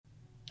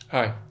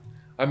Hi,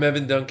 I'm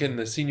Evan Duncan,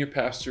 the senior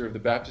pastor of the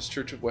Baptist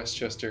Church of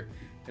Westchester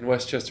in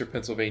Westchester,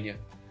 Pennsylvania.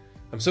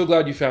 I'm so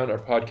glad you found our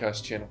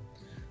podcast channel.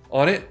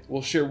 On it,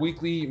 we'll share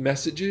weekly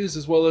messages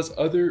as well as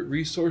other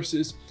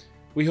resources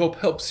we hope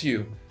helps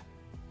you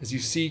as you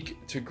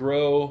seek to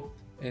grow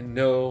and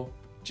know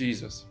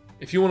Jesus.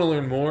 If you want to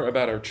learn more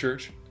about our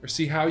church or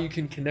see how you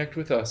can connect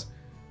with us,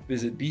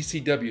 visit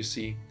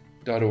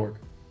bcwc.org.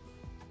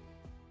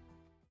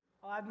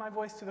 I'll add my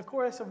voice to the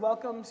chorus of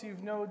welcomes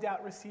you've no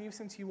doubt received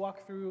since you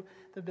walked through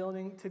the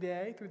building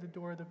today, through the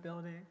door of the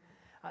building.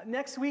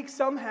 Next week,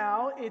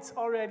 somehow, it's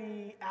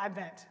already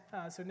Advent.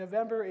 So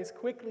November is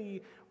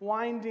quickly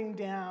winding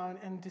down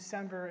and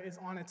December is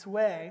on its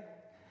way.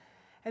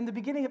 And the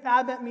beginning of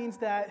Advent means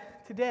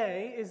that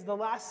today is the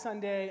last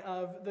Sunday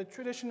of the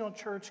traditional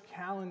church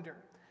calendar.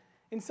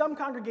 In some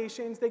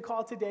congregations, they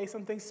call today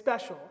something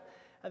special.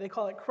 They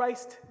call it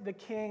Christ the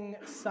King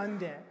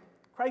Sunday.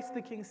 Christ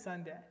the King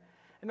Sunday.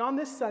 And on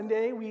this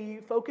Sunday, we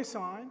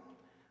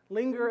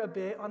linger a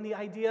bit on the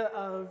idea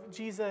of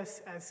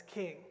Jesus as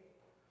King.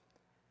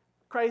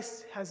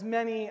 Christ has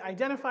many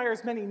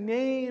identifiers, many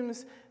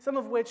names, some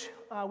of which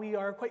we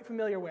are quite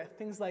familiar with.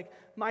 Things like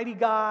Mighty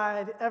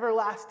God,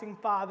 Everlasting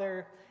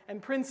Father,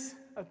 and Prince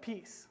of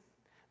Peace.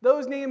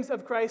 Those names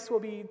of Christ we'll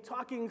be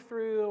talking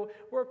through,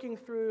 working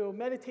through,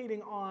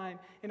 meditating on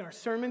in our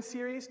sermon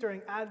series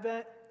during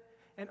Advent,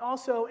 and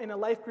also in a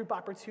life group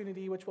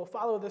opportunity which will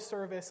follow the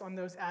service on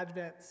those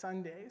Advent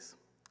Sundays.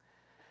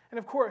 And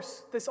of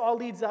course, this all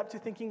leads up to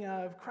thinking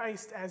of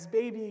Christ as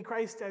baby,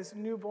 Christ as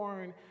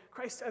newborn,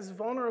 Christ as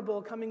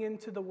vulnerable coming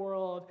into the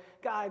world,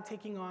 God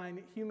taking on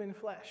human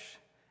flesh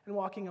and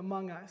walking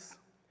among us.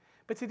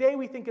 But today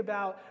we think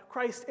about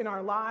Christ in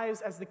our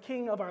lives as the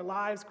King of our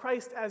lives,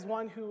 Christ as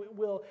one who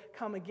will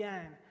come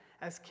again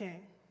as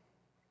King.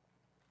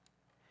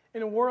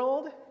 In a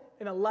world,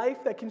 in a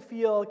life that can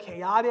feel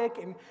chaotic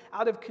and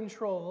out of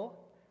control,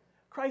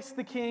 Christ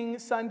the King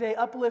Sunday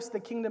uplifts the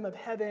kingdom of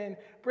heaven,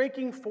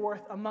 breaking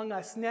forth among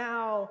us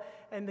now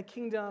and the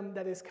kingdom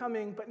that is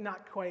coming, but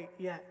not quite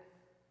yet.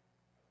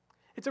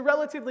 It's a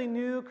relatively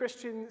new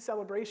Christian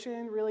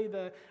celebration, really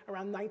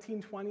around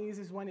 1920s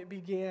is when it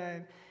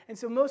began. And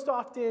so most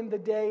often the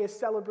day is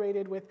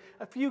celebrated with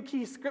a few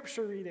key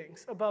scripture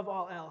readings above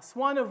all else,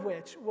 one of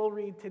which we'll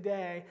read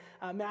today,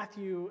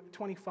 Matthew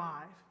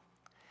 25.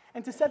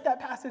 And to set that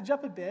passage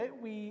up a bit,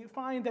 we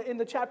find that in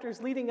the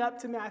chapters leading up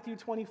to Matthew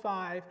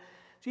 25,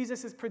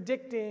 Jesus is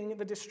predicting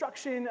the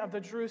destruction of the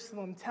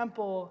Jerusalem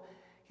temple.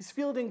 He's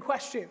fielding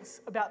questions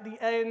about the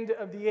end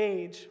of the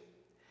age.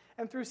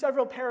 And through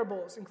several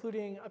parables,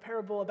 including a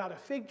parable about a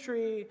fig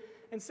tree,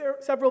 and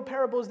several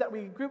parables that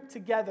we group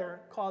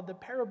together called the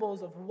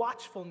parables of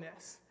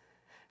watchfulness,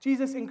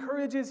 Jesus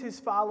encourages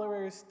his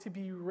followers to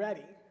be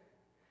ready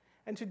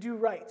and to do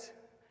right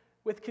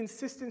with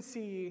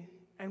consistency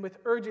and with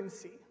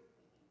urgency.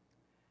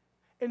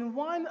 In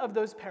one of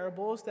those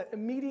parables that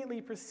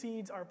immediately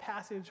precedes our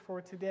passage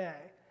for today,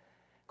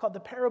 called the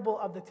parable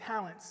of the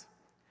talents,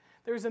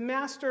 there's a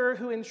master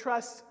who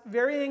entrusts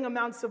varying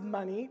amounts of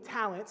money,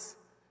 talents,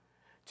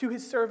 to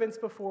his servants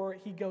before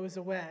he goes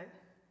away.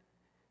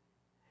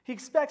 He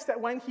expects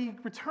that when he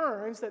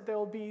returns, that there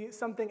will be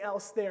something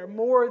else there,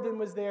 more than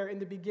was there in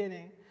the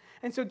beginning.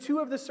 And so two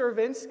of the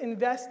servants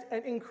invest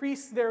and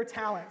increase their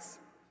talents,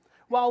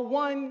 while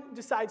one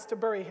decides to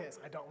bury his.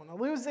 I don't want to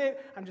lose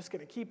it, I'm just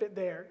going to keep it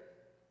there.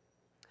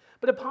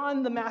 But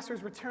upon the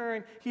master's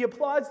return, he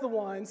applauds the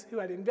ones who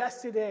had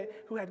invested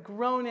it, who had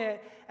grown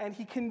it, and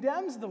he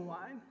condemns the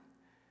one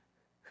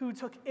who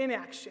took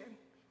inaction.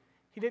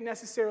 He didn't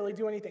necessarily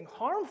do anything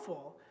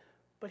harmful,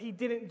 but he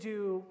didn't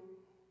do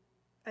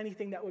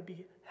anything that would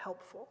be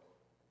helpful.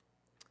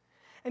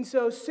 And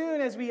so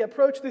soon as we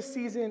approach this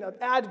season of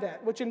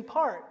Advent, which in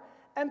part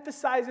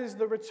emphasizes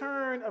the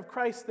return of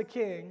Christ the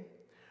King,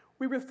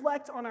 we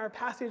reflect on our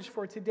passage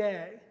for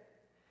today,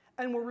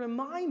 and we're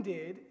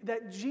reminded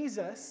that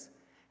Jesus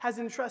has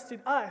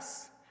entrusted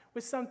us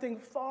with something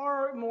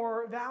far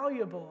more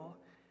valuable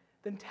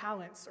than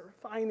talents or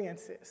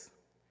finances.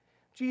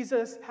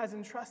 Jesus has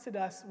entrusted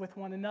us with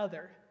one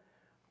another,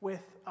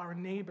 with our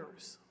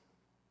neighbors.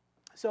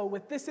 So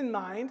with this in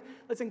mind,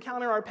 let's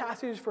encounter our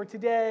passage for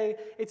today.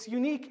 It's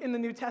unique in the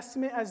New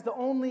Testament as the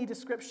only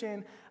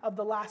description of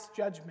the Last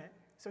Judgment.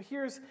 So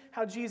here's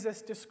how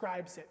Jesus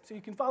describes it. So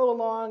you can follow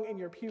along in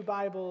your pew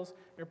Bibles,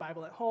 your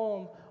Bible at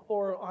home,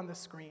 or on the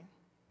screen.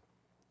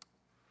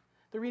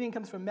 The reading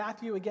comes from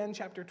Matthew, again,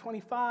 chapter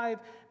 25,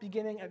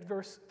 beginning at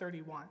verse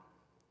 31.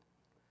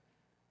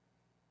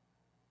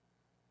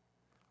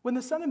 When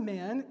the Son of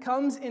Man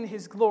comes in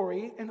his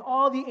glory and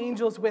all the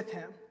angels with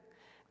him,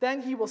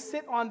 then he will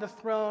sit on the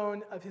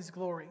throne of his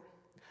glory.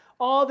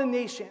 All the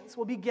nations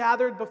will be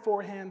gathered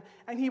before him,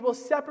 and he will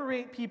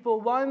separate people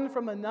one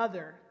from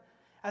another,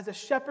 as a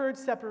shepherd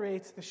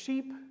separates the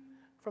sheep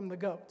from the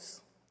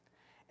goats.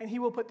 And he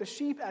will put the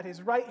sheep at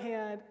his right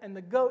hand and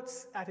the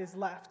goats at his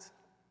left.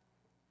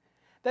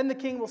 Then the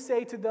king will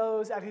say to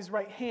those at his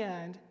right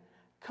hand,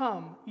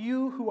 "Come,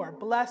 you who are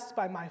blessed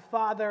by my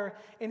Father,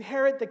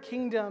 inherit the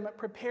kingdom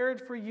prepared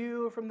for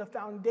you from the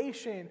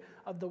foundation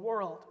of the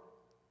world.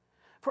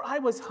 For I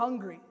was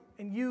hungry,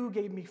 and you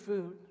gave me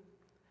food.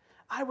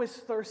 I was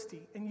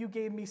thirsty, and you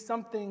gave me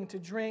something to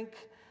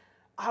drink.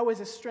 I was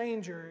a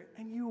stranger,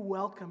 and you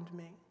welcomed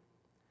me.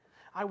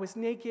 I was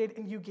naked,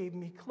 and you gave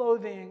me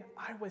clothing.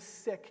 I was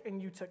sick,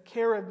 and you took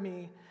care of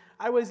me.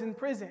 I was in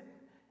prison,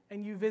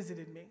 and you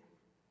visited me.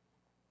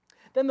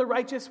 Then the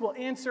righteous will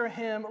answer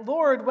him,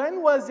 Lord,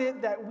 when was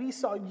it that we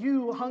saw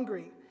you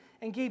hungry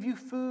and gave you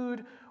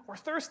food, or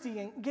thirsty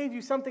and gave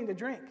you something to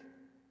drink?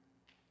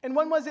 And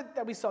when was it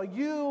that we saw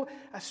you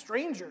a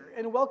stranger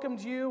and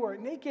welcomed you, or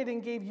naked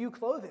and gave you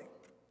clothing?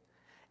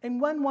 And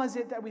when was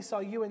it that we saw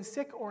you in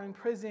sick or in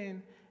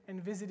prison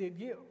and visited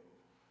you?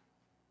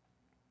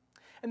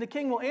 And the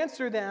king will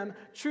answer them,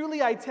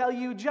 Truly I tell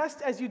you,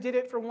 just as you did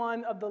it for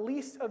one of the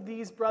least of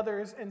these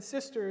brothers and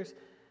sisters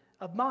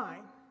of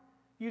mine,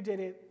 you did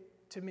it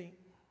to me.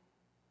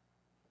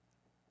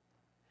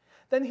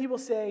 Then he will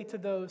say to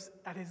those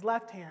at his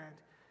left hand,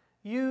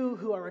 You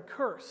who are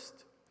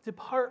accursed,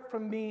 depart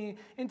from me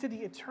into the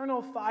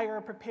eternal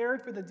fire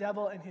prepared for the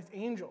devil and his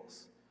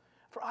angels.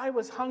 For I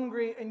was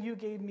hungry, and you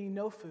gave me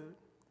no food.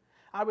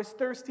 I was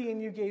thirsty,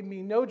 and you gave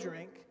me no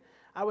drink.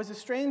 I was a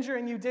stranger,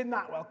 and you did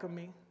not welcome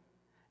me.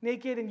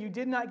 Naked, and you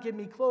did not give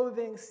me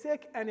clothing.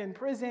 Sick and in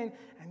prison,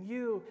 and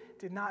you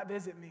did not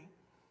visit me.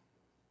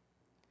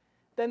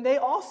 Then they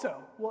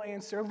also will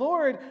answer,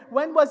 Lord,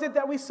 when was it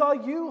that we saw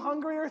you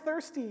hungry or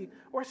thirsty,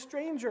 or a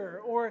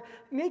stranger, or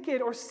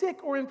naked, or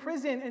sick, or in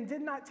prison, and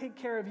did not take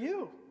care of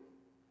you?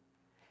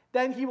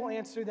 Then he will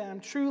answer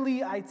them,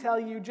 Truly I tell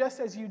you, just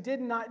as you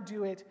did not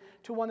do it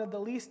to one of the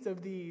least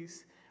of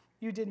these,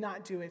 you did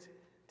not do it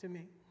to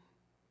me.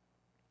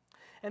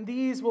 And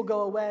these will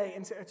go away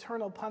into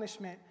eternal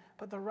punishment,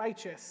 but the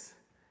righteous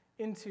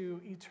into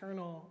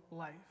eternal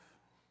life.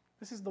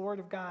 This is the word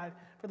of God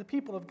for the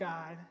people of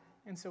God.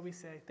 And so we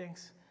say,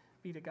 thanks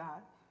be to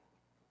God.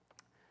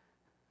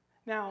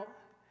 Now,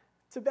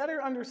 to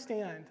better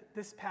understand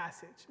this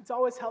passage, it's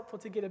always helpful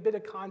to get a bit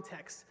of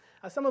context,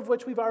 some of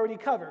which we've already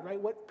covered, right?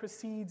 What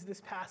precedes this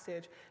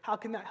passage? How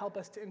can that help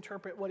us to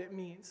interpret what it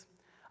means?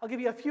 I'll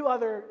give you a few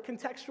other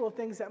contextual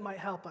things that might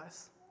help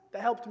us,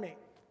 that helped me.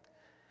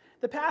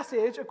 The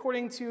passage,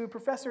 according to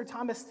Professor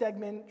Thomas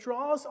Stegman,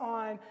 draws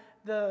on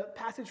the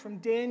passage from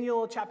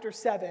Daniel chapter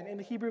 7 in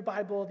the Hebrew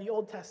Bible, the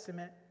Old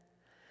Testament.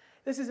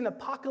 This is an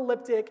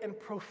apocalyptic and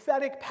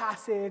prophetic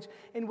passage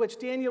in which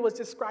Daniel was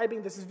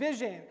describing this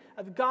vision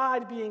of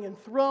God being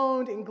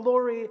enthroned in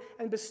glory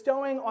and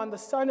bestowing on the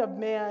Son of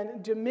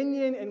Man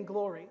dominion and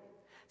glory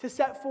to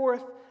set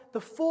forth the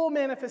full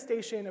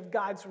manifestation of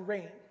God's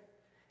reign.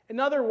 In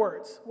other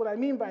words, what I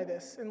mean by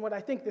this and what I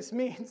think this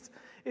means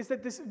is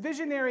that this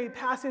visionary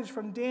passage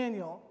from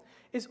Daniel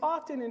is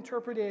often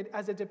interpreted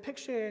as a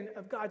depiction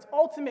of God's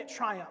ultimate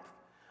triumph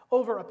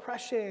over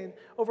oppression,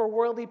 over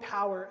worldly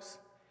powers,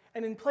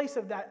 and in place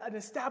of that, an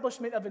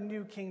establishment of a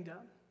new kingdom.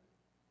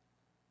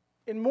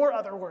 In more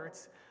other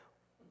words,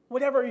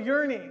 whatever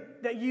yearning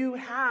that you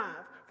have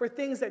for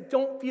things that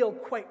don't feel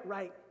quite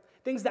right,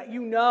 things that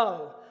you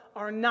know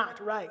are not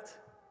right,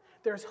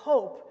 there's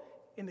hope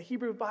in the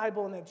Hebrew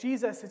Bible and that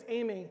Jesus is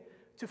aiming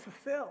to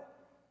fulfill,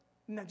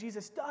 and that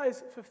Jesus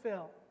does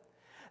fulfill,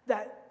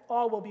 that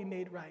all will be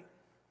made right.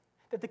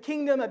 That the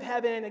kingdom of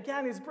heaven,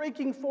 again, is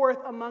breaking forth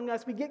among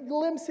us. We get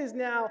glimpses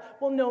now.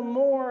 We'll know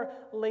more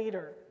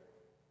later.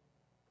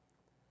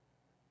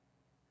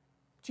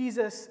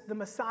 Jesus, the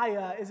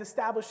Messiah, is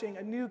establishing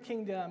a new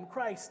kingdom,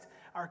 Christ,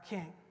 our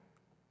King.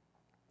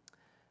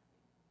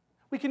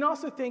 We can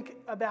also think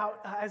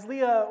about, as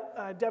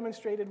Leah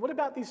demonstrated, what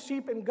about these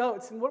sheep and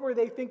goats, and what were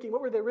they thinking?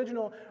 What were the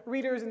original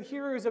readers and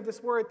hearers of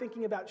this word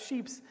thinking about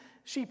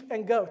sheep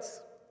and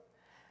goats?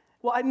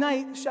 Well, at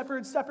night,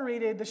 shepherds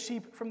separated the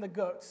sheep from the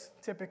goats,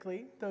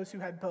 typically, those who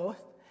had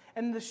both.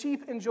 And the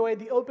sheep enjoyed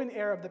the open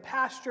air of the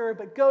pasture,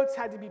 but goats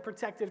had to be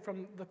protected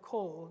from the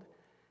cold.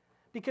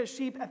 Because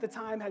sheep at the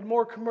time had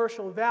more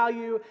commercial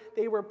value,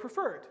 they were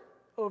preferred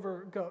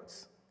over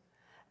goats.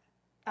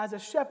 As a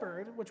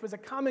shepherd, which was a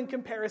common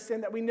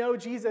comparison that we know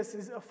Jesus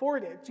is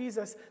afforded,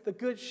 Jesus, the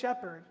good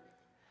shepherd,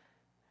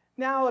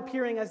 now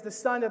appearing as the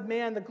Son of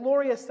Man, the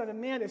glorious Son of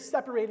Man, is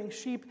separating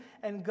sheep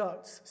and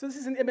goats. So this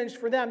is an image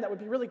for them that would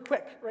be really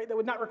quick, right? That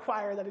would not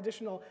require that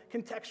additional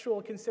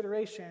contextual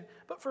consideration.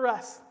 But for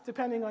us,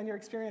 depending on your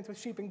experience with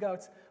sheep and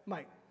goats,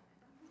 might.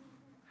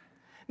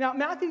 Now,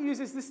 Matthew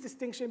uses this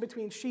distinction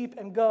between sheep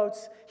and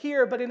goats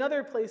here, but in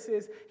other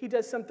places, he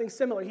does something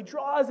similar. He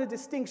draws a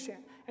distinction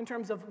in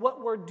terms of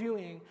what we're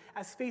doing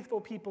as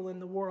faithful people in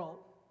the world.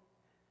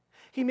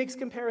 He makes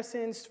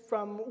comparisons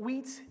from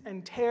wheat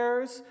and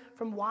tares,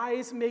 from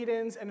wise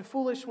maidens and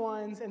foolish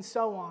ones, and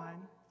so on.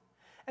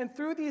 And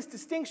through these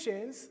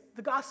distinctions,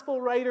 the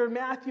gospel writer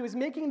Matthew is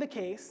making the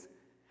case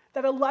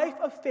that a life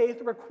of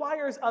faith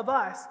requires of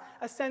us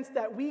a sense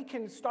that we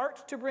can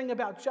start to bring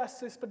about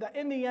justice, but that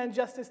in the end,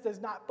 justice does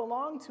not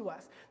belong to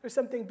us. There's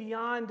something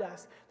beyond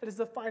us that is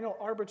the final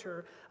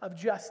arbiter of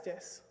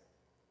justice.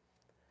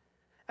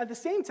 At the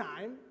same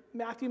time,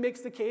 Matthew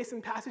makes the case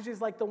in passages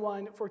like the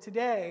one for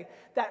today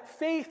that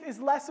faith is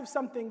less of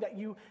something that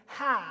you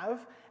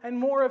have and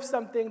more of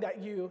something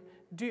that you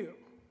do.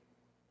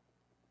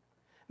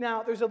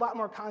 Now, there's a lot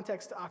more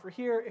context to offer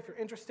here. If you're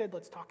interested,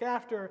 let's talk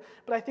after,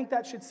 but I think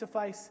that should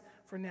suffice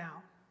for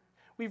now.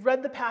 We've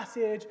read the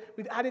passage,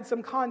 we've added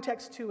some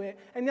context to it,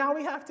 and now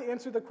we have to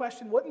answer the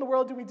question, what in the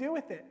world do we do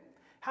with it?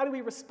 How do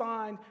we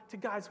respond to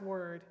God's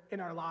word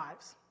in our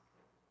lives?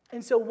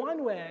 And so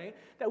one way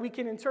that we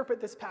can interpret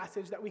this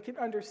passage, that we can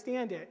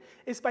understand it,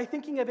 is by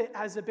thinking of it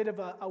as a bit of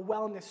a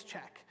wellness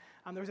check.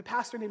 There was a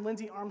pastor named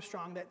Lindsay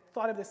Armstrong that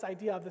thought of this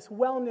idea of this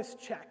wellness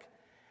check.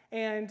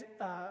 And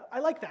I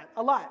like that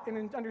a lot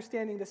in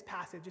understanding this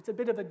passage. It's a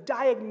bit of a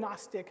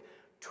diagnostic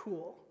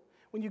tool.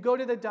 When you go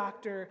to the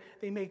doctor,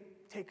 they may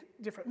take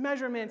different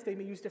measurements, they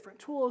may use different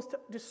tools to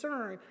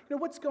discern,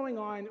 what's going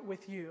on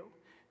with you.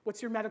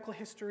 What's your medical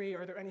history?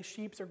 Are there any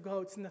sheep or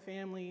goats in the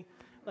family?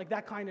 Like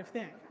that kind of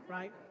thing,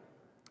 right?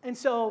 And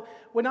so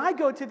when I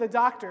go to the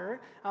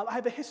doctor, I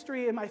have a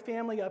history in my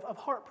family of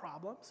heart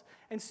problems.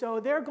 And so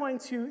they're going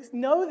to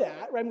know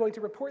that, or I'm going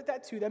to report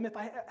that to them if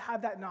I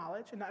have that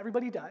knowledge, and not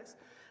everybody does.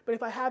 But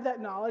if I have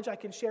that knowledge, I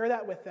can share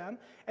that with them.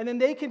 And then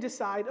they can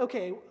decide,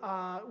 okay,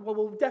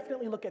 we'll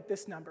definitely look at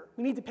this number.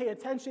 We need to pay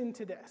attention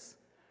to this.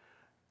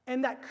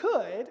 And that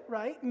could,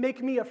 right,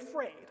 make me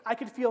afraid. I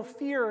could feel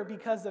fear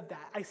because of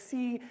that. I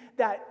see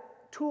that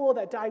tool,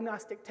 that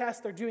diagnostic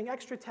test, they're doing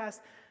extra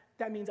tests.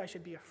 That means I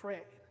should be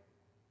afraid.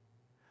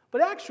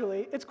 But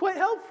actually, it's quite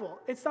helpful.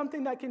 It's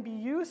something that can be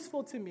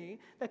useful to me,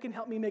 that can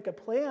help me make a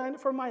plan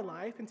for my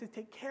life and to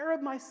take care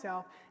of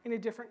myself in a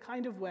different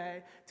kind of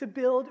way, to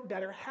build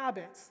better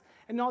habits,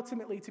 and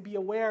ultimately to be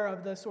aware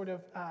of the sort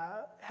of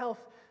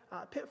health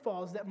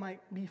pitfalls that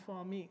might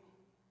befall me.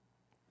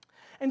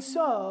 And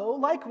so,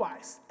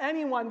 likewise,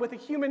 anyone with a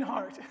human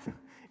heart,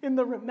 in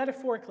the room,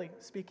 metaphorically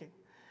speaking,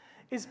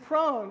 is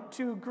prone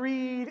to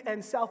greed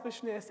and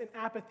selfishness and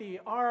apathy.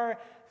 Our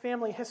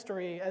family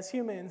history as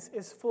humans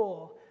is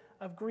full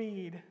of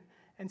greed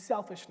and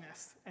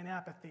selfishness and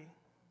apathy,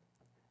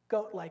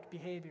 goat-like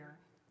behavior.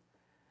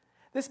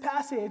 This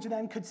passage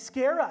then could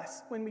scare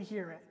us when we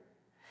hear it.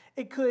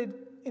 It could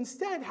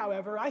instead,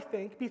 however, I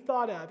think, be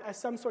thought of as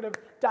some sort of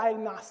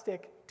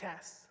diagnostic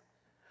test.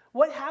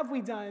 What have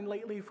we done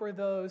lately for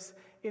those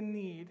in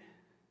need?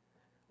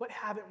 What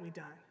haven't we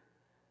done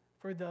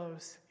for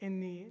those in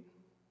need?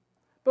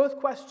 Both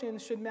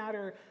questions should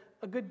matter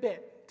a good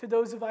bit to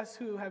those of us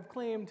who have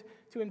claimed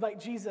to invite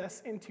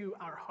Jesus into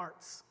our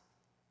hearts.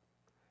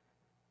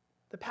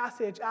 The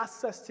passage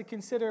asks us to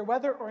consider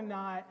whether or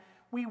not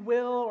we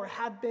will or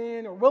have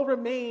been or will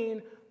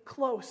remain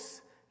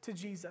close to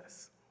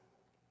Jesus.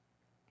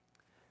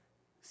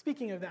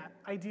 Speaking of that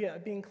idea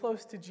of being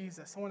close to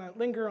Jesus, I want to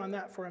linger on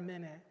that for a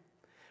minute.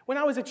 When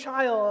I was a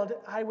child,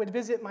 I would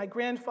visit my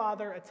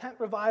grandfather, a tent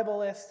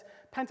revivalist,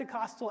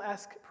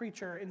 Pentecostal-esque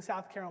preacher in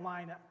South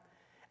Carolina.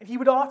 And he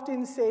would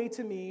often say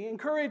to me,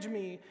 encourage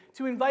me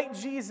to invite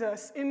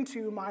Jesus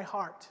into my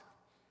heart.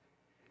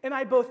 And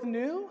I both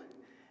knew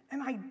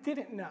and I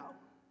didn't know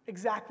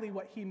exactly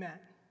what he meant.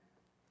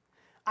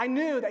 I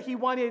knew that he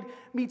wanted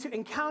me to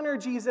encounter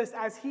Jesus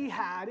as he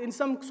had in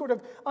some sort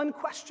of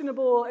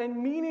unquestionable and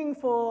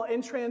meaningful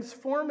and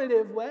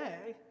transformative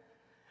way.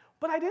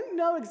 But I didn't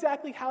know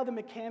exactly how the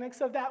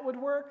mechanics of that would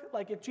work,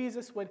 like if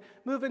Jesus would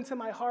move into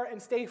my heart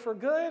and stay for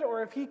good,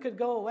 or if he could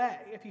go away,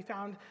 if he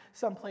found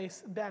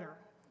someplace better.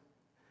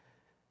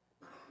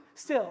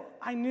 Still,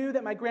 I knew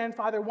that my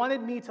grandfather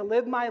wanted me to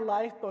live my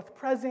life, both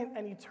present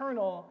and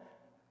eternal,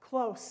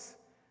 close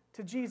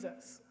to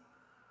Jesus.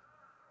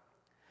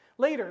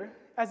 Later,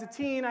 as a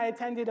teen, I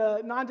attended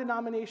a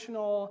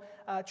non-denominational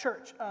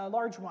church, a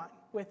large one,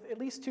 with at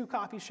least 2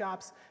 coffee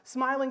shops,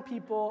 smiling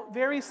people,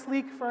 very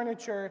sleek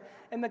furniture,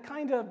 and the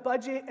kind of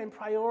budget and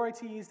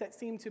priorities that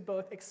seem to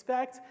both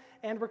expect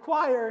and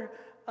require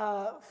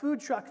a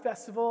food truck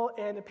festival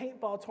and a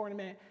paintball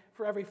tournament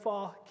for every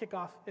fall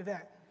kickoff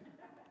event.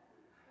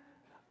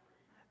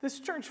 This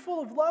church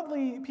full of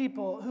lovely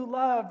people who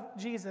love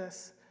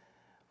Jesus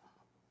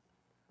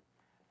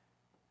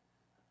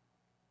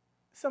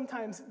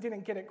sometimes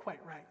didn't get it quite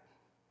right.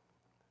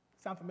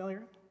 Sound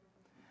familiar?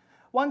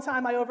 One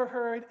time I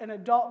overheard an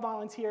adult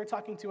volunteer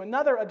talking to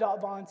another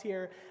adult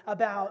volunteer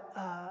about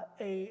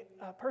a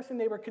person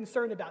they were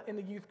concerned about in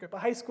the youth group, a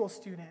high school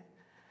student.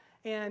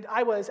 And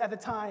I was, at the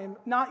time,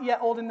 not yet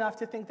old enough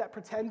to think that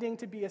pretending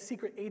to be a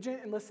secret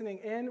agent and listening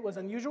in was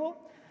unusual.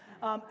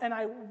 And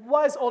I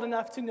was old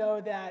enough to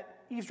know that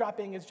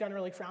eavesdropping is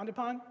generally frowned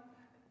upon.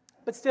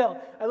 But still,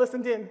 I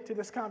listened in to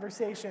this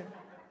conversation.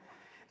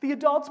 The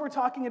adults were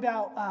talking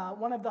about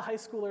one of the high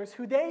schoolers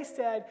who they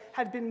said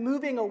had been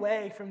moving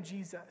away from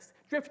Jesus,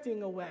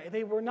 drifting away.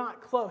 They were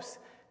not close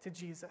to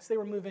Jesus. They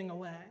were moving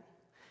away.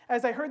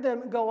 As I heard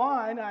them go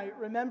on, I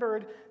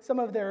remembered some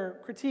of their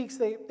critiques.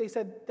 They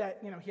said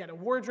that he had a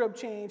wardrobe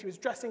change, he was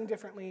dressing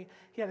differently,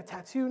 he had a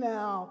tattoo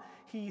now.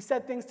 He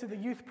said things to the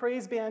youth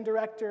praise band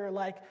director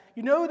like,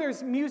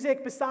 there's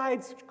music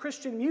besides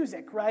Christian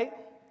music, right?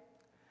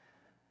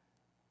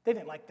 They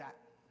didn't like that.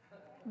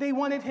 They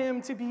wanted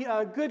him to be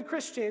a good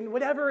Christian,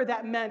 whatever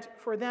that meant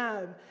for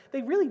them.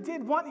 They really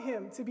did want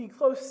him to be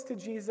close to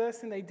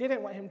Jesus, and they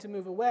didn't want him to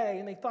move away,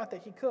 and they thought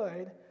that he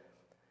could.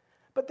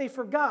 But they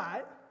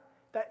forgot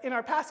that in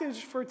our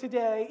passage for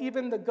today,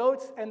 even the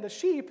goats and the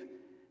sheep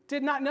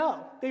did not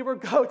know they were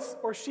goats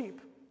or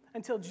sheep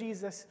until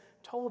Jesus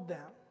told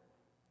them.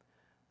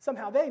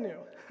 Somehow they knew,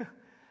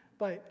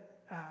 but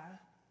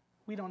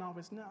we don't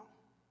always know.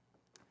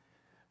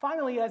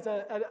 Finally, as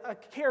a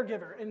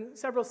caregiver in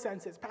several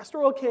senses,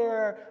 pastoral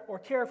care or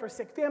care for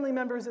sick family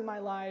members in my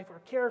life or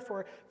care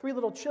for 3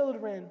 little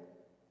children,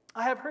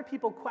 I have heard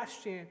people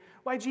question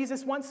why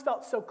Jesus once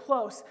felt so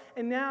close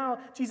and now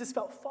Jesus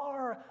felt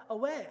far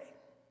away.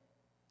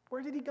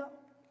 Where did he go?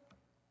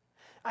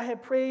 I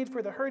have prayed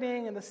for the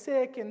hurting and the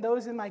sick and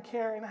those in my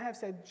care, and I have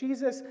said,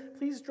 Jesus,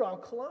 please draw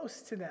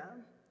close to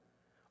them.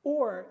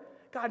 Or,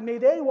 God, may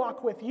they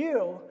walk with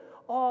you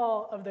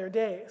all of their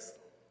days.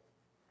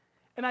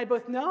 And I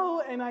both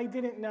know and I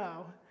didn't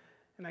know,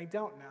 and I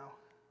don't know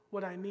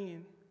what I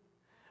mean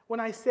when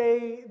I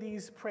say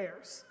these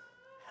prayers.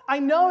 I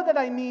know that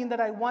I mean that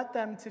I want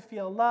them to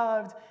feel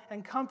loved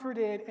and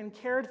comforted and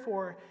cared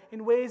for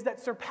in ways that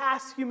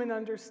surpass human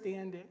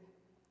understanding.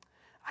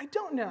 I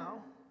don't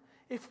know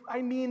if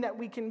I mean that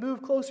we can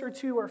move closer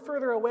to or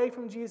further away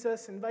from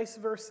Jesus and vice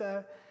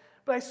versa,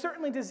 but I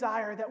certainly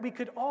desire that we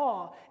could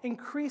all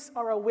increase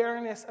our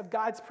awareness of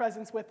God's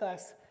presence with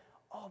us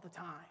all the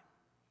time.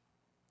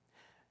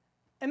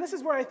 And this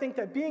is where I think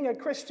that being a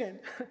Christian,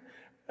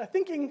 a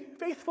thinking,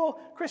 faithful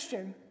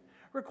Christian,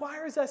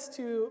 requires us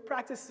to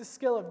practice the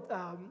skill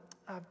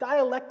of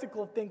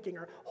dialectical thinking,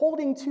 or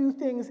holding 2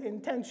 things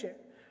in tension,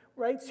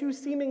 right? 2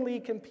 seemingly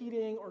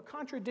competing or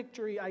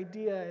contradictory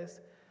ideas,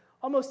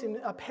 almost in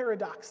a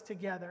paradox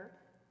together.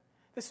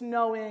 This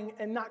knowing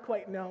and not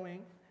quite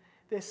knowing,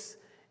 this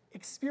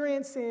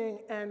experiencing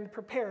and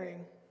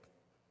preparing,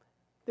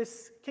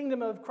 this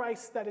kingdom of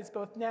Christ that is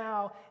both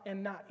now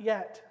and not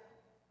yet.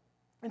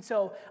 And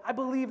so I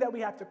believe that we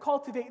have to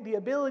cultivate the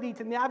ability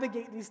to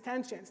navigate these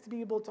tensions, to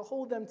be able to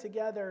hold them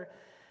together,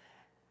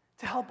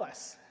 to help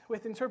us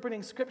with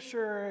interpreting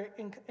Scripture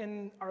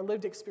in our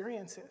lived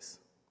experiences.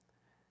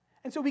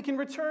 And so we can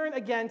return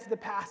again to the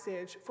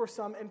passage for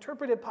some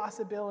interpretive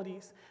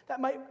possibilities that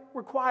might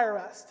require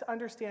us to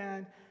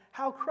understand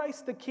how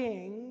Christ the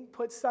King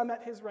put some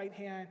at his right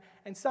hand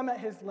and some at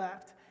his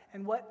left,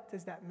 and what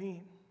does that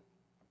mean?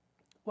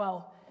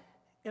 Well,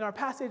 in our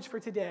passage for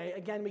today,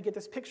 again, we get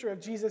this picture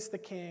of Jesus the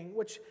King,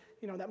 which,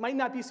 that might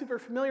not be super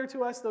familiar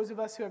to us, those of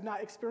us who have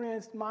not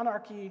experienced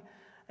monarchy,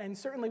 and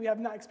certainly we have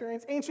not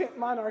experienced ancient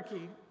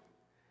monarchy.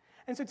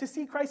 And so to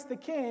see Christ the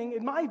King,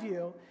 in my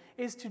view,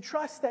 is to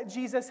trust that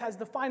Jesus has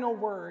the final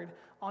word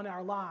on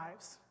our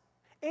lives,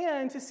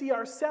 and to see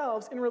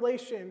ourselves in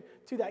relation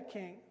to that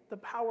King, the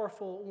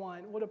powerful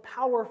one. What a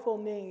powerful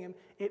name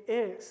it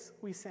is,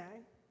 we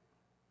sang.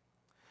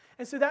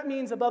 And so that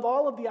means above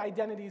all of the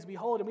identities we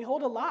hold, and we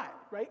hold a lot,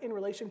 right, in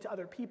relation to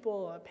other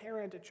people, a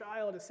parent, a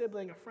child, a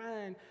sibling, a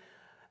friend,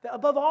 that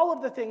above all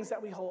of the things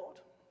that we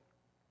hold,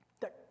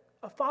 that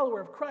a follower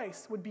of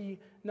Christ would be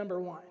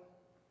number 1.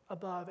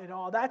 Above it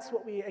all. That's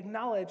what we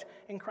acknowledge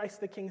in Christ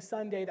the King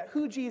Sunday, that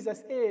who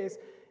Jesus is,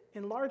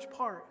 in large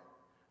part,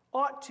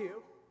 ought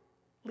to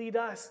lead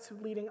us to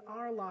leading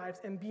our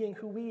lives and being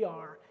who we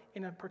are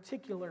in a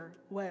particular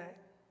way.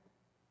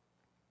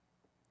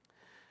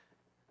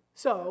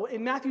 So,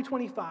 in Matthew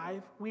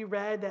 25, we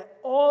read that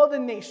all the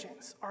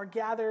nations are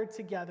gathered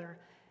together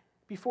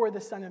before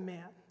the Son of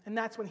Man. And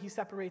that's when he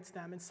separates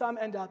them. And some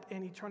end up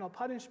in eternal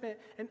punishment,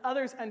 and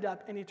others end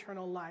up in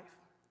eternal life.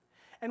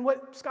 And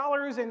what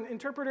scholars and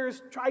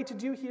interpreters try to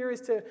do here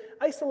is to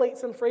isolate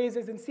some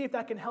phrases and see if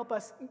that can help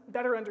us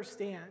better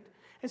understand.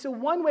 And so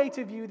one way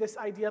to view this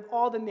idea of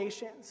all the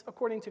nations,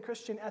 according to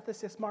Christian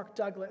ethicist Mark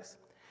Douglas,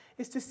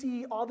 is to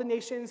see all the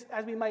nations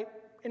as we might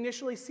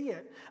initially see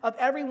it, of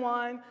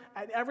everyone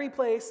at every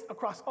place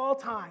across all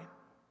time.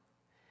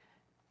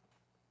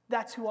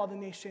 That's who all the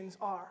nations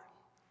are.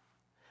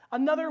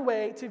 Another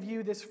way to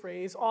view this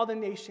phrase, all the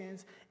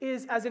nations,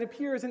 is as it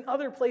appears in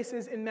other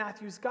places in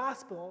Matthew's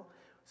gospel,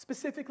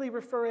 specifically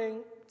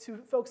referring to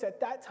folks at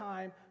that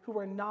time who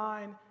were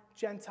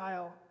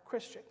non-Gentile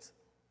Christians,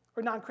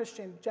 or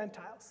non-Christian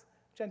Gentiles,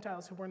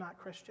 Gentiles who were not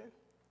Christian.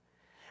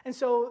 And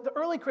so the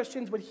early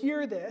Christians would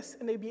hear this,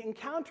 and they'd be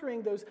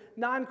encountering those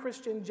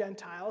non-Christian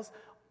Gentiles,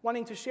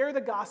 wanting to share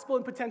the gospel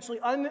in potentially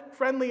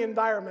unfriendly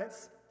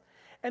environments.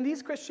 And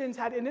these Christians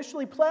had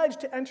initially pledged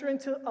to enter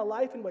into a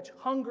life in which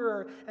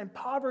hunger and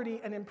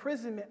poverty and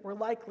imprisonment were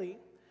likely.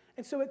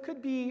 And so it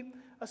could be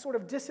a sort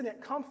of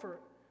dissonant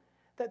comfort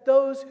that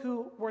those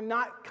who were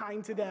not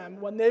kind to them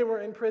when they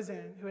were in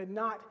prison, who had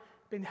not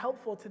been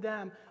helpful to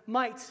them,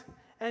 might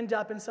end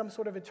up in some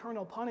sort of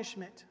eternal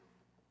punishment.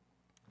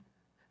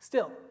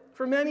 Still,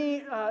 for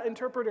many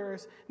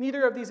interpreters,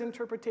 neither of these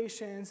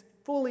interpretations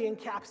fully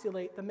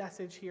encapsulate the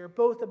message here.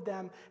 Both of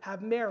them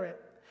have merit.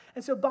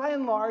 And so by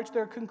and large,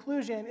 their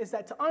conclusion is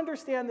that to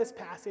understand this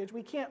passage,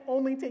 we can't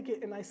only take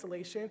it in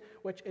isolation,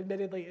 which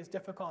admittedly is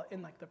difficult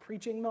in like the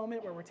preaching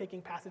moment where we're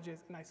taking passages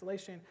in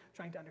isolation,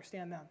 trying to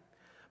understand them.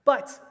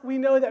 But we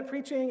know that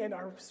preaching and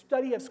our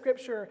study of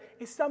Scripture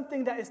is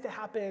something that is to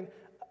happen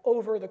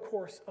over the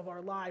course of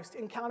our lives, to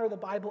encounter the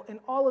Bible in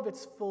all of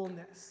its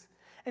fullness.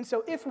 And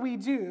so if we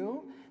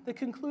do, the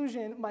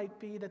conclusion might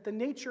be that the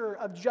nature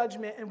of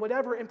judgment and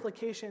whatever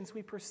implications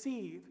we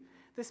perceive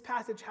this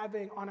passage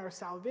having on our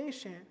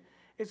salvation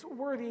is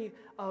worthy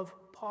of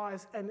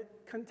pause and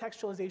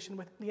contextualization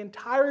with the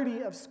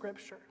entirety of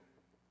Scripture.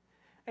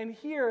 And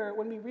here,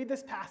 when we read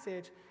this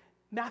passage,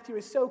 Matthew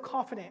is so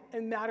confident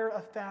and matter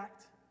of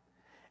fact.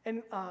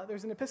 And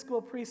there's an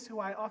Episcopal priest who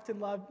I often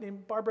love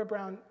named Barbara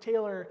Brown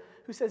Taylor,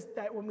 who says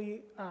that when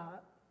we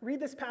read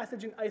this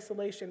passage in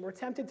isolation, we're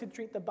tempted to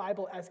treat the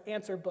Bible as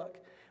answer book.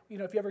 You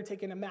know, if you've ever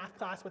taken a math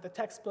class with a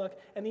textbook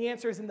and the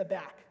answer is in the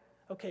back.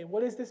 Okay,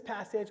 what is this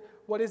passage?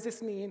 What does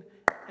this mean?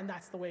 And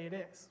that's the way it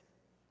is.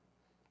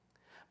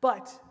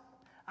 But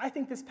I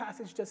think this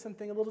passage does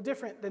something a little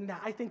different than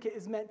that. I think it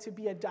is meant to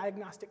be a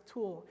diagnostic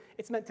tool.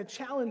 It's meant to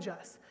challenge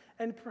us.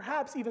 And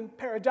perhaps even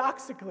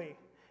paradoxically,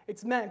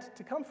 it's meant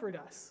to comfort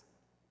us.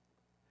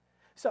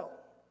 So,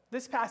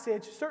 this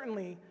passage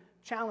certainly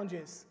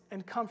challenges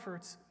and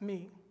comforts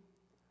me.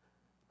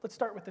 Let's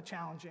start with the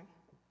challenging.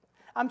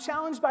 I'm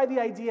challenged by the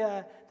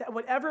idea that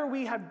whatever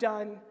we have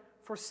done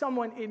for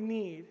someone in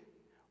need,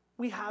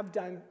 we have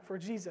done for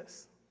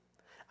Jesus.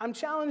 I'm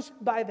challenged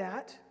by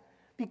that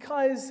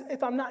because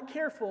if I'm not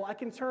careful, I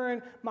can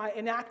turn my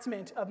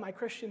enactment of my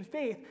Christian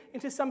faith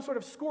into some sort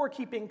of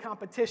scorekeeping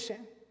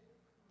competition.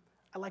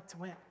 I like to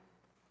win.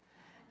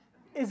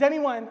 Is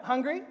anyone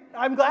hungry?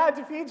 I'm glad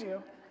to feed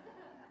you.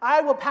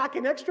 I will pack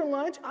an extra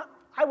lunch.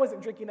 I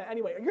wasn't drinking that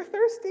anyway. Are you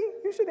thirsty?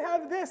 You should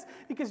have this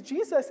because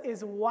Jesus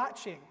is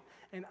watching,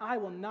 and I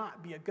will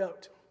not be a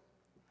goat.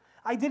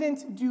 I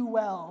didn't do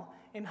well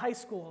in high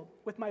school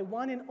with my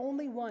one and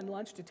only one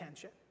lunch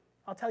detention.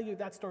 I'll tell you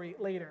that story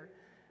later.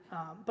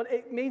 But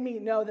it made me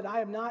know that I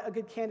am not a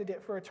good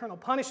candidate for eternal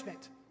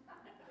punishment.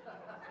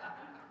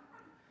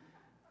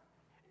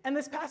 And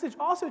this passage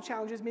also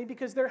challenges me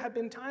because there have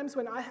been times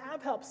when I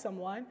have helped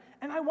someone,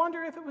 and I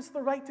wonder if it was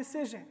the right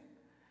decision.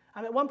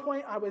 At one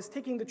point, I was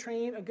taking the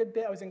train a good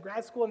bit. I was in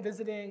grad school and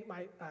visiting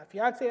my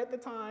fiance at the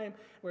time.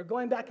 We were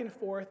going back and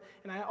forth,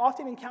 and I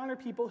often encounter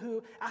people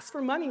who ask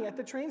for money at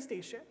the train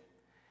station.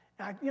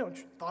 And I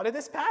thought of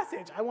this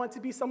passage. I want to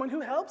be someone who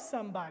helps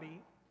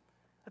somebody.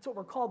 That's what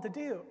we're called to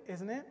do,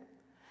 isn't it?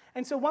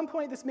 And so one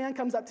point, this man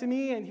comes up to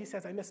me, and he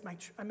says, I missed my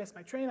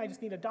train. I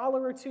just need $1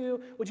 or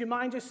 $2. Would you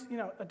mind just,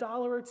 $1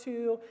 or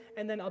 $2,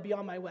 and then I'll be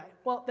on my way?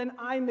 Well, then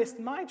I missed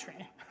my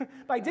train. But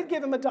I did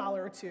give him $1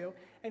 or $2,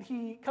 and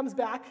he comes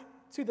back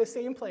to the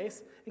same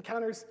place,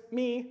 encounters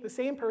me, the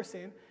same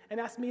person, and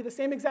asks me the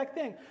same exact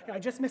thing. I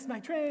just missed my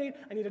train.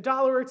 I need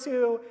 $1 or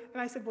 $2.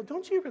 And I said, well,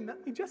 don't you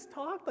remember? We just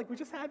talked. We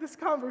just had this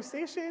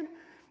conversation.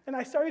 And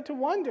I started to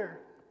wonder,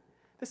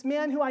 this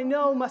man who I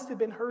know must have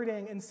been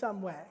hurting in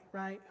some way,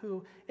 right?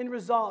 Who, in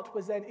result,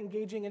 was then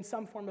engaging in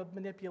some form of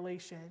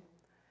manipulation.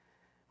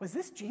 Was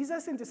this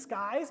Jesus in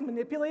disguise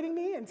manipulating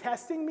me and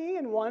testing me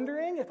and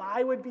wondering if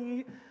I would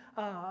be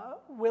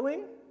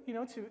willing,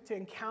 to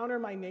encounter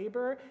my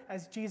neighbor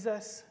as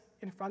Jesus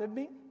in front of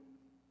me?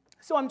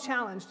 So I'm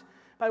challenged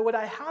by what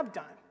I have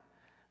done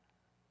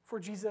for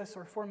Jesus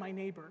or for my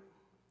neighbor.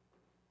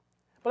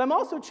 But I'm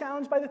also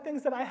challenged by the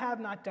things that I have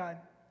not done.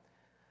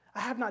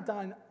 I have not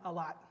done a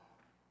lot.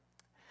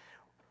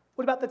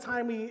 What about the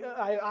time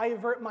I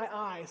avert my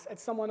eyes at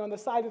someone on the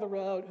side of the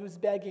road who's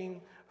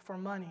begging for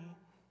money?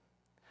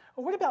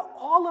 Or what about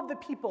all of the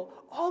people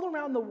all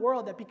around the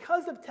world that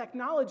because of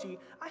technology,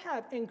 I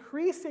have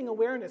increasing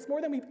awareness,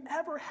 more than we've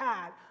ever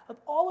had, of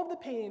all of the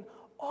pain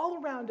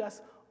all around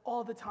us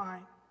all the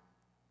time?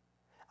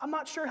 I'm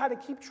not sure how to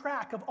keep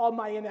track of all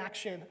my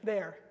inaction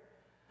there,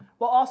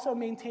 while also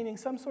maintaining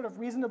some sort of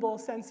reasonable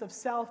sense of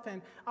self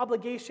and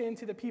obligation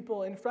to the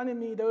people in front of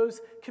me,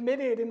 those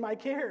committed in my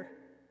care.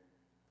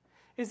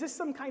 Is this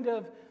some kind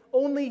of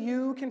only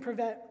you can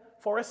prevent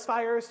forest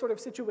fires sort of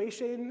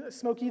situation,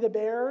 Smokey the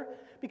Bear?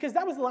 Because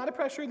that was a lot of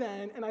pressure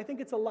then, and I think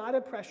it's a lot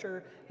of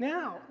pressure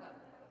now.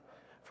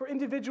 For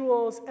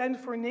individuals and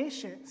for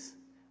nations,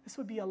 this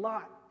would be a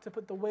lot to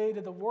put the weight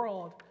of the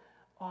world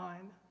on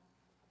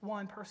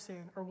one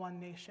person or one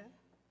nation.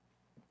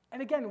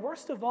 And again,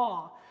 worst of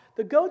all,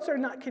 the goats are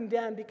not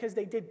condemned because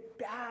they did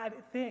bad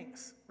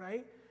things,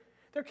 right?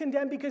 They're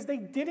condemned because they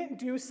didn't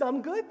do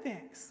some good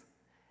things.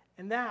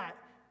 And that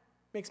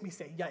makes me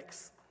say,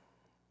 yikes.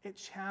 It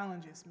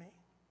challenges me.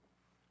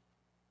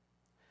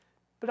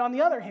 But on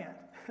the other hand,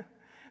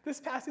 this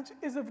passage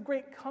is of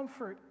great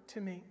comfort to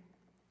me.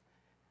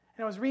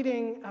 And I was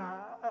reading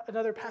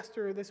another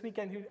pastor this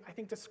weekend who I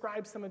think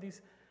described some of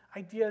these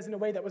ideas in a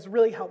way that was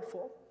really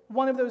helpful.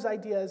 One of those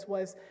ideas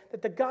was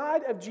that the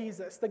God of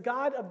Jesus, the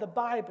God of the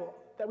Bible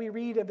that we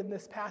read of in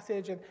this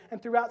passage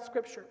and throughout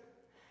Scripture,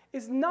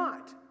 is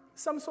not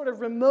some sort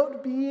of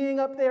remote being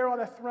up there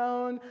on a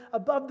throne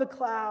above the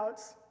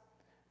clouds,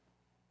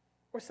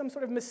 or some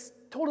sort of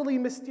totally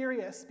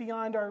mysterious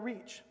beyond our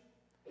reach.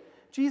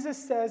 Jesus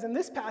says in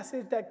this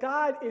passage that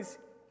God is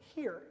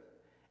here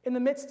in the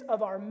midst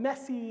of our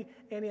messy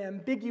and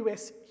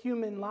ambiguous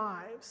human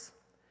lives.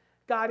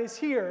 God is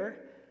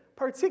here,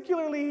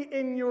 particularly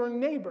in your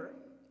neighbor,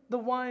 the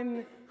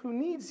one who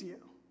needs you.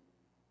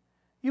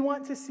 You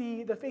want to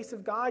see the face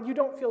of God? You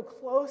don't feel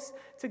close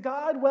to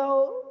God?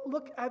 Well,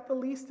 look at the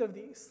least of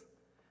these,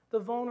 the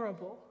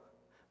vulnerable,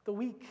 the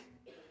weak,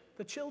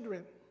 the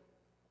children.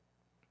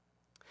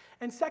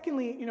 And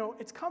secondly,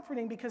 it's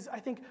comforting because I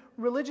think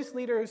religious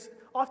leaders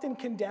often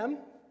condemn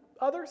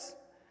others.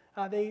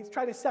 They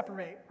try to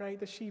separate, right,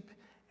 the sheep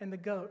and the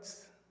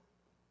goats.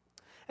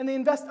 And they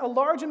invest a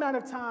large amount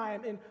of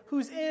time in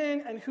who's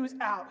in and who's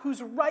out,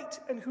 who's right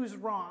and who's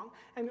wrong.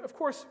 And of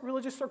course,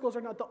 religious circles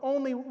are not the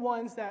only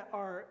ones that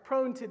are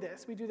prone to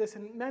this. We do this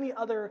in many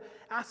other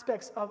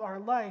aspects of our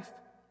life.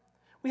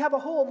 We have a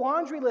whole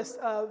laundry list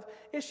of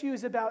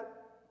issues about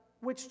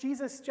which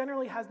Jesus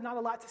generally has not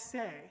a lot to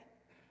say.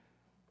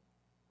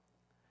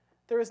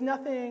 There is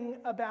nothing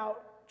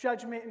about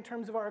judgment in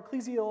terms of our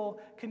ecclesial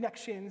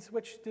connections,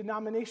 which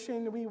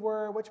denomination we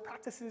were, which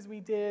practices we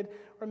did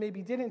or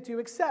maybe didn't do,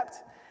 except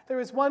there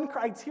is one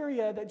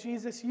criteria that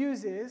Jesus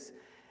uses,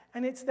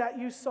 and it's that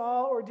you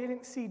saw or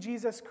didn't see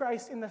Jesus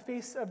Christ in the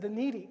face of the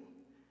needy,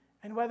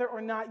 and whether or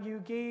not you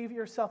gave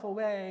yourself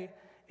away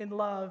in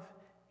love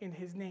in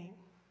his name.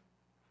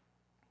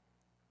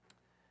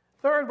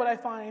 Third, what I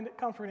find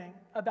comforting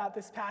about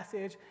this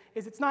passage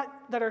is it's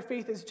not that our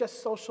faith is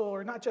just social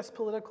or not just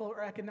political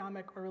or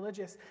economic or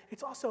religious.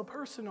 It's also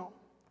personal.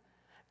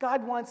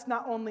 God wants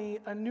not only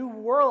a new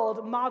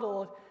world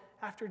modeled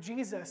after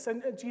Jesus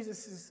and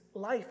Jesus'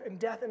 life and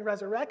death and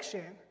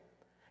resurrection.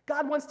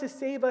 God wants to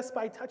save us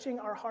by touching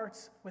our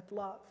hearts with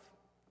love.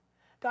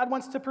 God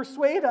wants to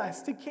persuade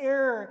us to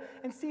care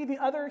and see the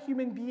other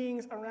human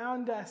beings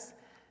around us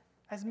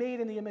as made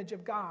in the image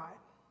of God.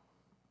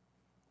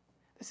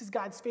 This is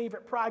God's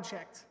favorite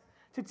project,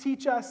 to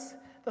teach us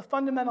the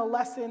fundamental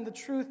lesson, the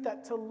truth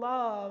that to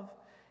love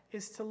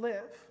is to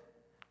live.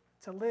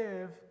 To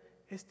live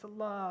is to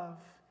love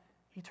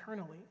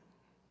eternally.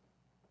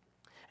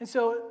 And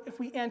so if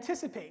we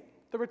anticipate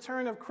the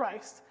return of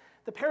Christ,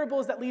 the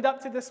parables that lead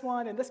up to this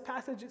one and this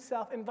passage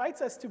itself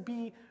invites us to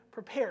be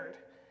prepared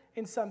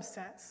in some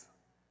sense,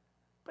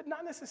 but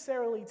not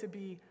necessarily to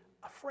be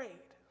afraid.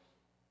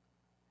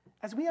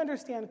 As we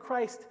understand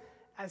Christ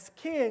as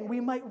King, we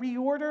might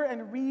reorder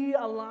and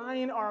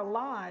realign our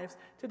lives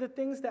to the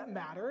things that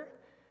matter,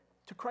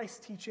 to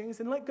Christ's teachings,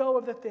 and let go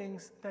of the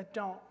things that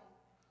don't.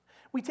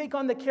 We take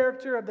on the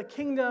character of the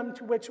kingdom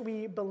to which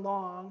we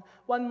belong,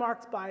 one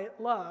marked by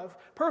love.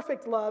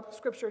 Perfect love,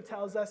 Scripture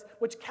tells us,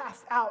 which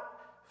casts out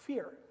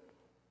fear.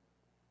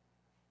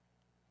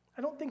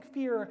 I don't think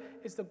fear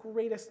is the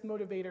greatest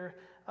motivator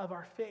of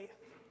our faith.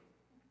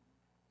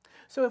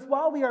 So if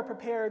while we are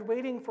prepared,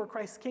 waiting for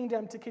Christ's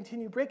kingdom to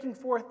continue breaking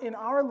forth in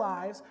our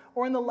lives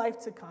or in the life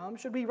to come,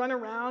 should we run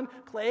around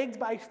plagued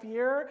by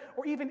fear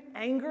or even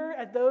anger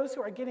at those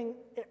who are getting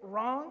it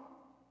wrong?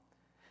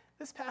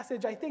 This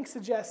passage, I think,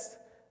 suggests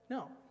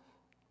no.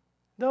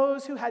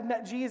 Those who had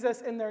met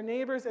Jesus and their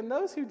neighbors and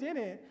those who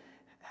didn't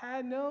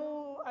had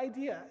no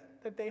idea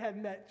that they had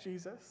met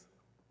Jesus.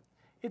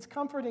 It's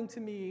comforting to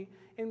me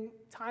in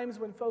times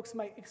when folks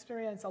might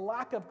experience a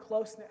lack of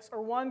closeness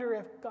or wonder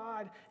if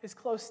God is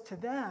close to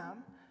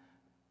them.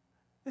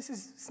 This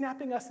is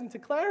snapping us into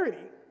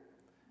clarity.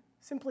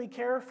 Simply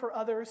care for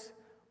others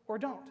or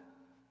don't.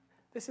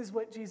 This is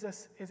what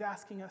Jesus is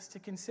asking us to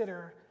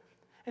consider.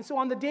 And so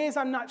on the days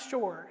I'm not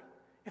sure,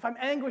 if I'm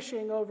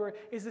anguishing over,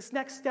 is this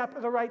next step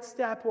the right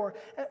step, or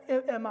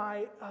is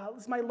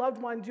my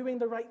loved one doing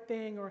the right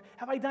thing, or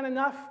have I done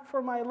enough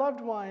for my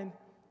loved one?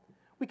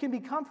 We can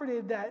be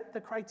comforted that the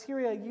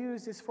criteria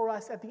used is for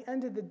us at the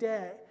end of the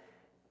day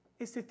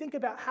is to think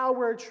about how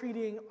we're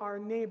treating our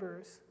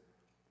neighbors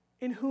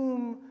in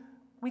whom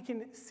we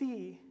can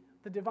see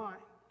the divine.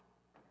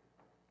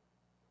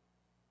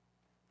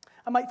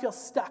 I might feel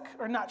stuck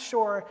or not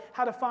sure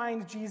how to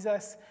find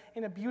Jesus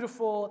in a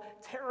beautiful,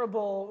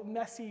 terrible,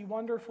 messy,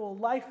 wonderful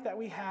life that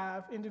we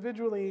have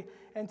individually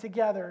and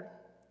together.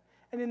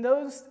 And in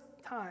those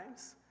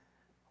times,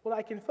 what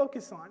I can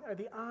focus on are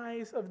the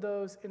eyes of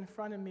those in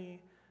front of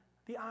me,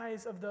 the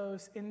eyes of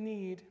those in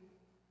need,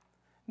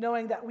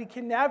 knowing that we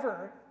can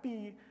never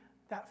be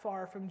that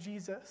far from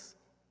Jesus.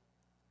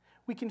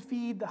 We can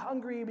feed the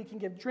hungry, we can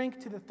give drink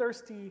to the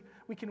thirsty,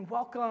 we can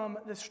welcome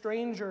the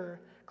stranger,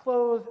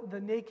 clothe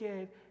the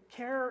naked,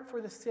 care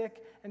for the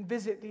sick, and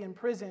visit the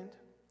imprisoned.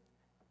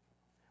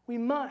 We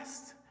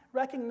must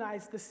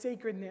recognize the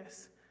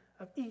sacredness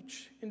of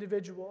each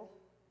individual.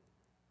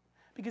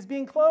 Because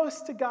being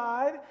close to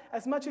God,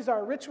 as much as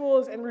our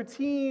rituals and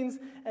routines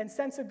and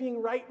sense of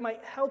being right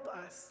might help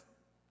us,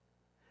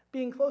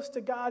 being close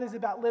to God is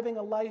about living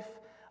a life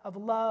of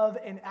love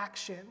and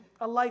action,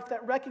 a life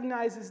that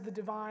recognizes the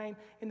divine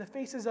in the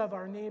faces of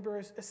our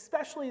neighbors,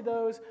 especially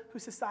those who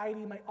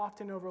society might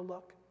often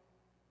overlook.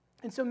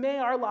 And so may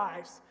our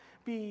lives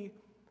be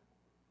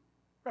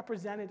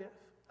representative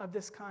of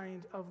this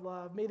kind of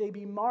love. May they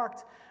be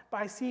marked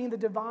by seeing the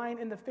divine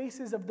in the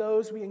faces of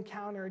those we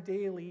encounter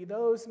daily,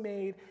 those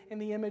made in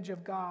the image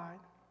of God.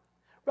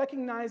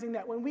 Recognizing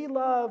that when we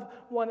love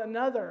one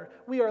another,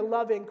 we are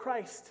loving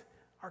Christ,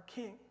 our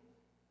King.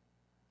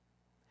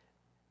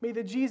 May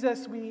the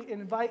Jesus we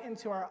invite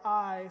into our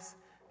eyes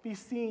be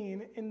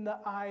seen in the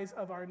eyes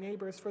of our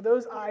neighbors, for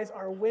those eyes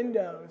are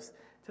windows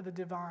to the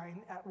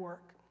divine at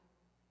work.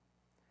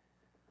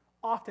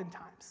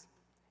 Oftentimes,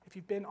 if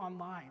you've been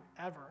online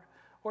ever,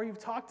 or you've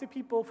talked to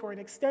people for an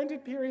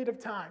extended period of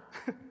time,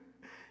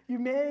 you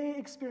may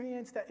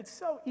experience that it's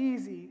so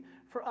easy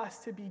for us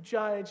to be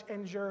judge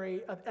and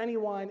jury of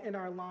anyone in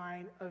our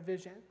line of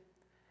vision.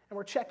 And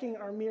we're checking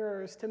our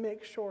mirrors to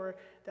make sure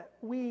that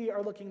we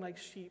are looking like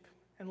sheep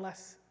and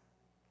less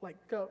like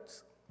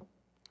goats.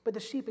 But the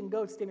sheep and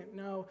goats didn't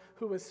know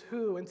who was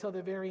who until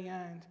the very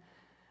end.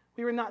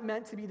 We were not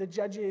meant to be the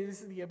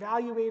judges, the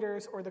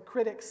evaluators, or the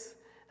critics.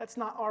 That's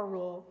not our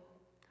role.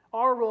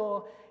 Our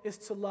role is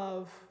to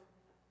love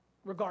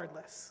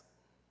regardless.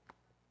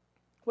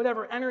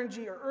 Whatever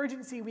energy or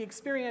urgency we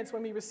experience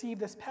when we receive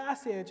this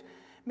passage,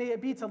 may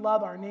it be to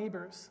love our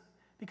neighbors,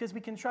 because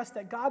we can trust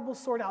that God will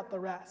sort out the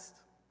rest.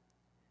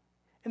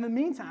 In the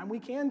meantime, we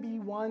can be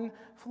one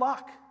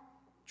flock,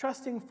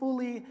 trusting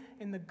fully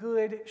in the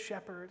Good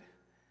Shepherd,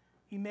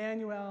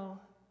 Emmanuel,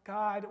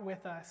 God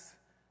with us,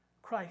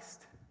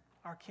 Christ,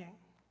 our King.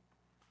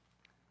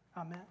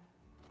 Amen.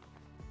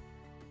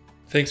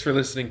 Thanks for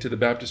listening to the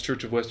Baptist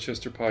Church of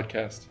Westchester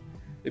podcast.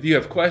 If you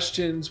have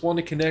questions, want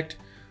to connect,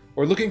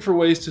 or looking for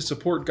ways to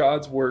support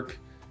God's work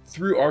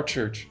through our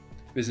church,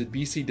 visit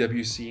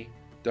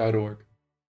bcwc.org.